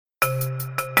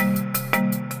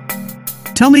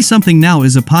Tell Me Something Now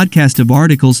is a podcast of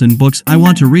articles and books I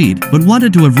want to read but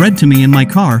wanted to have read to me in my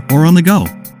car or on the go.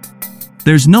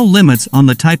 There's no limits on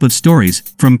the type of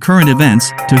stories, from current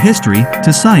events, to history,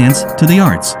 to science, to the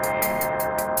arts.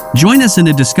 Join us in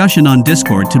a discussion on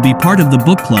Discord to be part of the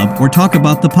book club or talk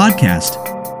about the podcast.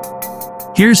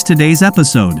 Here's today's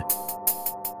episode.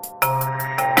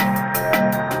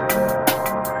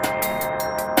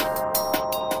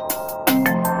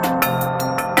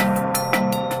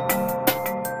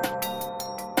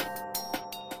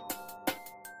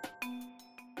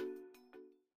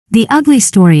 The Ugly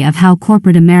Story of How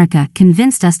Corporate America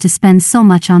Convinced Us to Spend So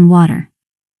Much on Water.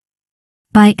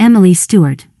 By Emily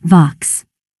Stewart, Vox.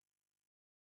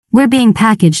 We're being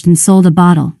packaged and sold a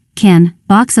bottle, can,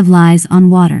 box of lies on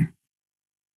water.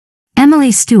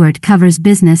 Emily Stewart covers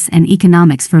business and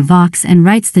economics for Vox and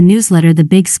writes the newsletter The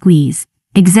Big Squeeze,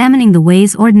 examining the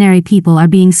ways ordinary people are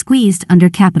being squeezed under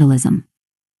capitalism.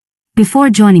 Before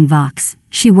joining Vox,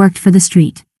 she worked for The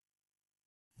Street.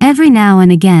 Every now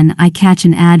and again I catch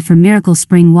an ad for Miracle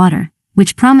Spring Water,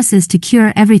 which promises to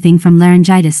cure everything from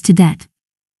laryngitis to debt.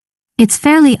 It's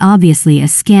fairly obviously a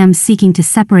scam seeking to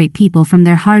separate people from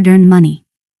their hard-earned money.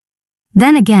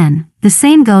 Then again, the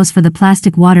same goes for the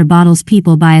plastic water bottles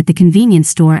people buy at the convenience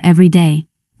store every day,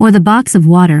 or the box of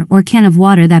water or can of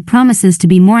water that promises to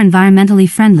be more environmentally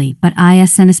friendly but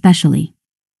ISN especially.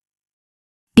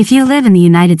 If you live in the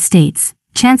United States,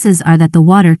 chances are that the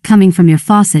water coming from your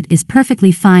faucet is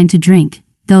perfectly fine to drink,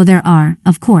 though there are,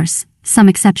 of course, some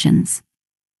exceptions.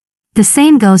 The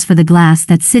same goes for the glass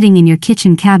that's sitting in your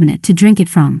kitchen cabinet to drink it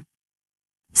from.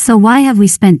 So why have we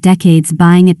spent decades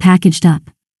buying it packaged up?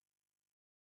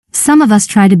 Some of us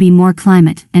try to be more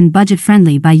climate and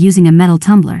budget-friendly by using a metal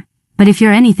tumbler, but if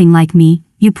you're anything like me,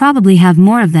 you probably have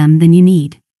more of them than you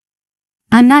need.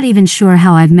 I'm not even sure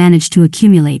how I've managed to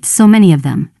accumulate so many of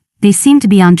them. They seem to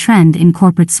be on trend in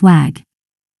corporate swag.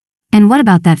 And what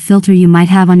about that filter you might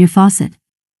have on your faucet?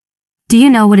 Do you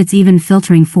know what it's even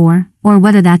filtering for, or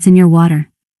whether that's in your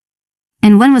water?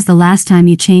 And when was the last time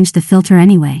you changed the filter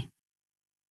anyway?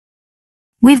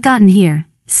 We've gotten here,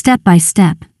 step by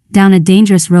step, down a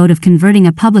dangerous road of converting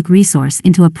a public resource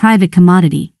into a private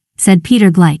commodity, said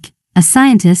Peter Gleick, a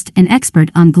scientist and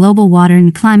expert on global water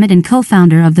and climate and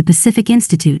co-founder of the Pacific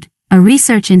Institute, a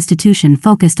research institution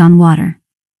focused on water.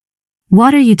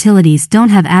 Water utilities don't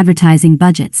have advertising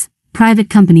budgets, private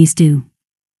companies do.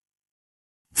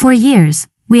 For years,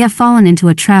 we have fallen into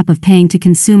a trap of paying to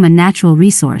consume a natural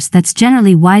resource that's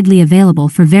generally widely available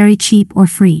for very cheap or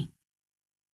free.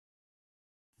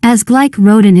 As Gleick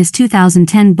wrote in his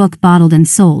 2010 book Bottled and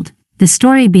Sold, the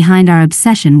story behind our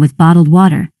obsession with bottled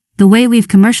water, the way we've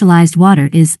commercialized water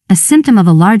is a symptom of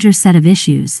a larger set of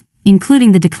issues,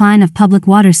 including the decline of public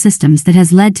water systems that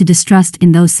has led to distrust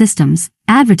in those systems,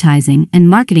 advertising and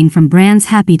marketing from brands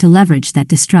happy to leverage that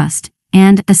distrust,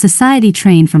 and a society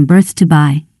trained from birth to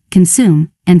buy,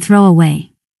 consume, and throw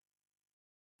away.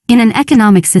 In an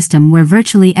economic system where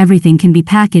virtually everything can be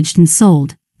packaged and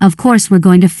sold, of course we're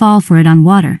going to fall for it on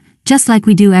water, just like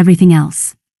we do everything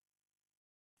else.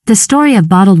 The story of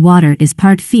bottled water is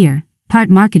part fear, part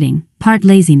marketing, part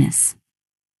laziness.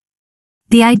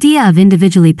 The idea of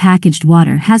individually packaged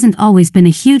water hasn't always been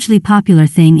a hugely popular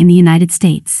thing in the United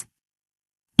States.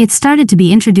 It started to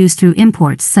be introduced through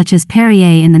imports such as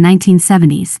Perrier in the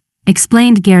 1970s,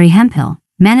 explained Gary Hemphill,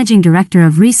 managing director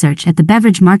of research at the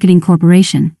Beverage Marketing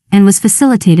Corporation, and was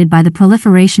facilitated by the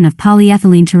proliferation of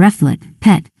polyethylene terephthalate,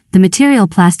 PET, the material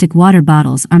plastic water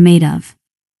bottles are made of.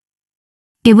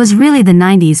 It was really the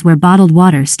 90s where bottled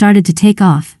water started to take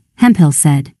off, Hemphill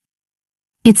said.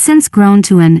 It's since grown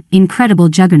to an incredible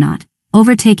juggernaut,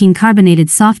 overtaking carbonated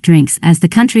soft drinks as the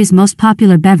country's most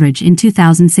popular beverage in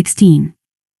 2016.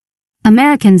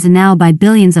 Americans now buy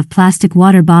billions of plastic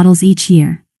water bottles each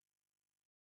year.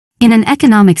 In an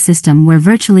economic system where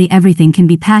virtually everything can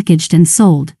be packaged and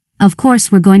sold, of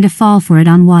course we're going to fall for it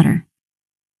on water.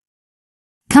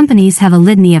 Companies have a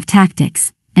litany of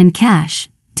tactics, and cash,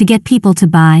 to get people to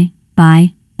buy.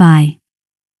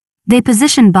 They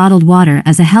position bottled water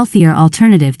as a healthier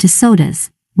alternative to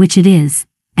sodas, which it is,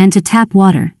 and to tap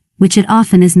water, which it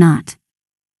often is not.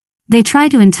 They try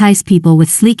to entice people with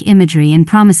sleek imagery and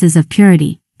promises of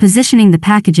purity, positioning the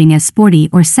packaging as sporty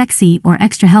or sexy or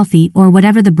extra healthy or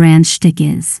whatever the brand's shtick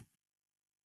is.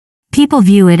 People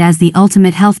view it as the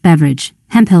ultimate health beverage,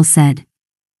 Hemphill said.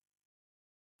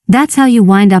 That's how you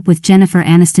wind up with Jennifer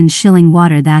Aniston shilling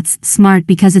water that's smart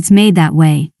because it's made that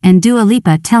way, and Dua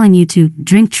Lipa telling you to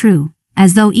drink true,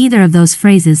 as though either of those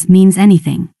phrases means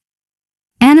anything.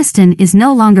 Aniston is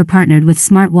no longer partnered with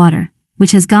Smart Water,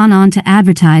 which has gone on to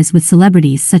advertise with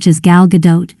celebrities such as Gal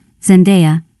Gadot,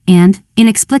 Zendaya, and,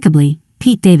 inexplicably,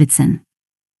 Pete Davidson.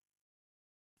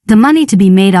 The money to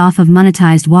be made off of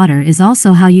monetized water is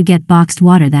also how you get boxed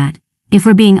water that, if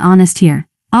we're being honest here,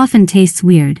 often tastes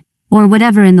weird, or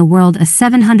whatever in the world a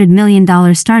 $700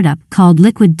 million startup called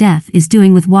Liquid Death is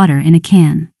doing with water in a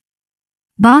can.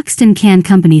 Boxed and can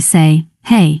companies say,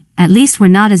 hey, at least we're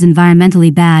not as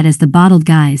environmentally bad as the bottled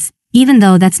guys, even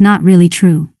though that's not really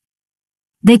true.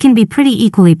 They can be pretty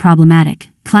equally problematic,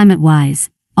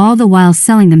 climate-wise, all the while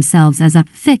selling themselves as a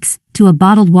fix to a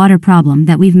bottled water problem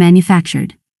that we've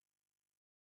manufactured.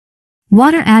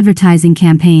 Water advertising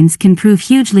campaigns can prove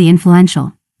hugely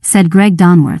influential, said Greg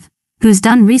Donworth, who's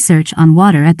done research on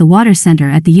water at the Water Center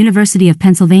at the University of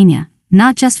Pennsylvania,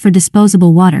 not just for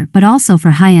disposable water but also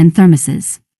for high-end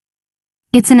thermoses.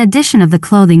 It's an addition of the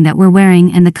clothing that we're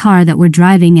wearing and the car that we're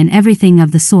driving and everything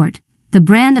of the sort, the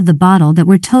brand of the bottle that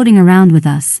we're toting around with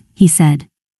us, he said.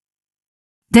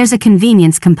 There's a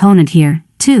convenience component here,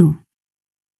 too.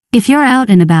 If you're out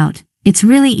and about, it's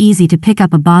really easy to pick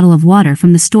up a bottle of water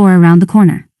from the store around the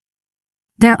corner.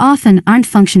 There often aren't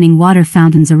functioning water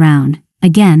fountains around,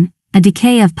 again, a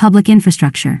decay of public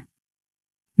infrastructure.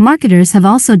 Marketers have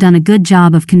also done a good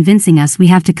job of convincing us we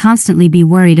have to constantly be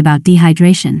worried about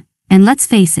dehydration, and let's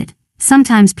face it,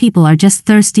 sometimes people are just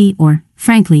thirsty or,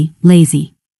 frankly,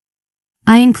 lazy.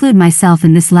 I include myself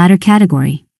in this latter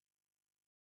category.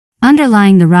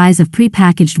 Underlying the rise of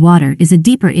prepackaged water is a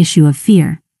deeper issue of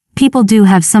fear. People do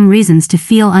have some reasons to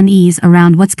feel unease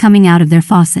around what's coming out of their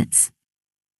faucets.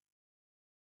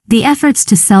 The efforts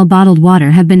to sell bottled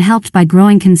water have been helped by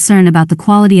growing concern about the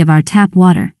quality of our tap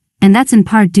water, and that's in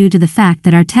part due to the fact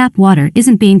that our tap water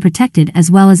isn't being protected as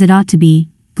well as it ought to be,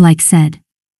 Gleick said.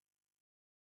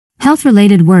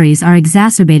 Health-related worries are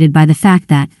exacerbated by the fact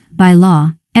that, by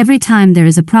law, every time there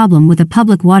is a problem with a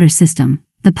public water system,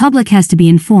 the public has to be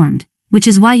informed, which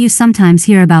is why you sometimes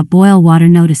hear about boil water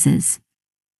notices.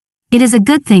 It is a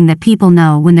good thing that people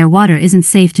know when their water isn't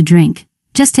safe to drink.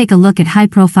 Just take a look at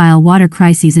high-profile water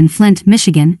crises in Flint,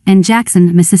 Michigan, and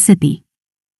Jackson, Mississippi.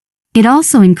 It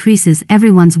also increases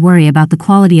everyone's worry about the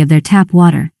quality of their tap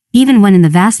water, even when in the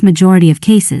vast majority of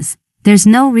cases, there's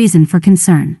no reason for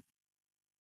concern.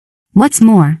 What's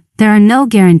more, there are no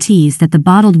guarantees that the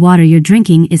bottled water you're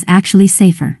drinking is actually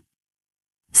safer.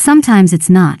 Sometimes it's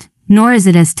not, nor is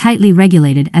it as tightly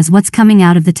regulated as what's coming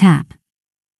out of the tap.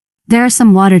 There are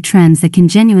some water trends that can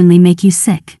genuinely make you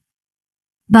sick.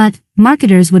 But,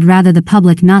 marketers would rather the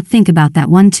public not think about that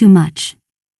one too much.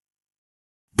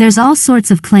 There's all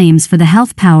sorts of claims for the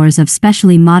health powers of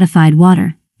specially modified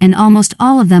water, and almost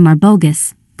all of them are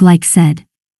bogus, Gleick said.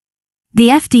 The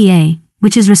FDA,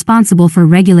 which is responsible for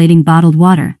regulating bottled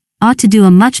water, ought to do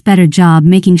a much better job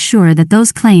making sure that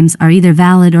those claims are either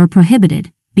valid or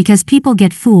prohibited, because people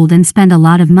get fooled and spend a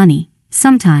lot of money,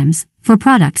 sometimes, for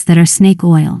products that are snake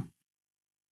oil.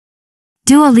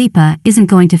 Dua Lipa isn't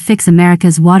going to fix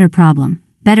America's water problem,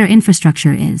 better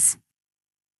infrastructure is.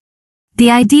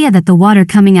 The idea that the water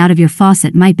coming out of your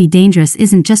faucet might be dangerous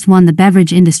isn't just one the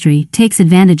beverage industry takes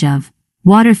advantage of,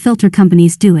 water filter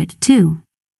companies do it, too.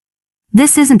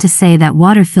 This isn't to say that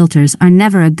water filters are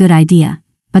never a good idea,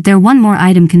 but they're one more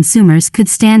item consumers could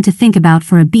stand to think about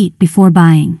for a beat before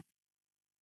buying.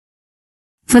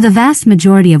 For the vast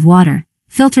majority of water,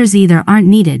 filters either aren't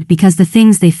needed because the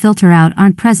things they filter out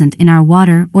aren't present in our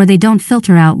water or they don't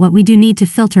filter out what we do need to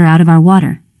filter out of our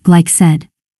water, Gleick said.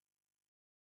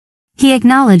 He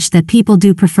acknowledged that people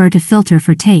do prefer to filter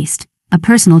for taste, a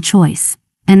personal choice,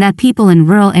 and that people in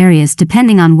rural areas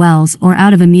depending on wells or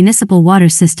out of a municipal water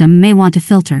system may want to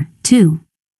filter, too.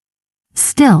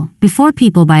 Still, before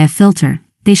people buy a filter,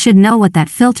 they should know what that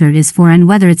filter is for and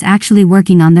whether it's actually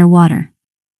working on their water.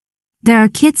 There are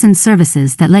kits and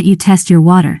services that let you test your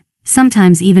water,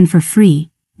 sometimes even for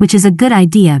free, which is a good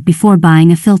idea before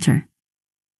buying a filter.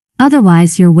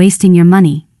 Otherwise you're wasting your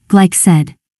money, Gleick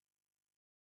said.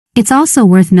 It's also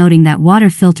worth noting that water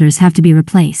filters have to be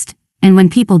replaced, and when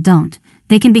people don't,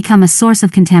 they can become a source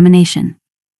of contamination.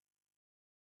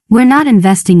 We're not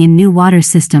investing in new water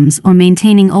systems or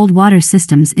maintaining old water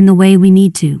systems in the way we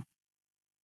need to.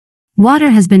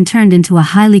 Water has been turned into a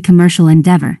highly commercial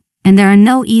endeavor, and there are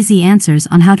no easy answers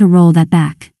on how to roll that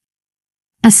back.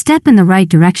 A step in the right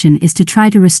direction is to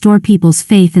try to restore people's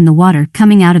faith in the water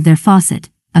coming out of their faucet,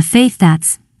 a faith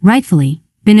that's, rightfully,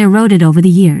 been eroded over the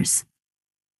years.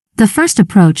 The first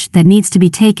approach that needs to be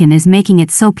taken is making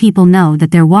it so people know that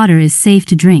their water is safe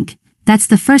to drink. That's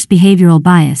the first behavioral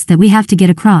bias that we have to get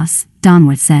across,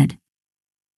 Donworth said.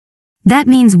 That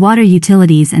means water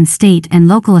utilities and state and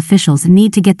local officials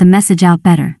need to get the message out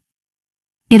better.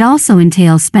 It also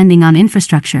entails spending on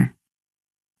infrastructure.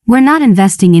 We're not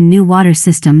investing in new water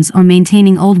systems or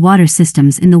maintaining old water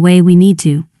systems in the way we need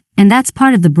to, and that's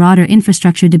part of the broader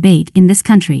infrastructure debate in this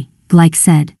country, Gleich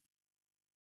said.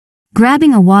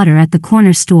 Grabbing a water at the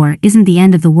corner store isn't the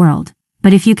end of the world,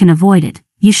 but if you can avoid it,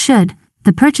 you should.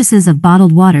 The purchases of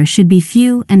bottled water should be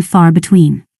few and far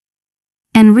between.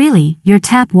 And really, your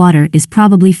tap water is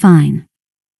probably fine.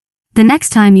 The next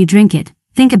time you drink it,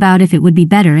 think about if it would be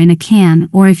better in a can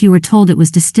or if you were told it was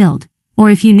distilled,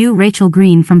 or if you knew Rachel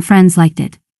Green from Friends liked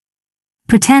it.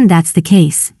 Pretend that's the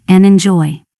case, and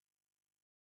enjoy.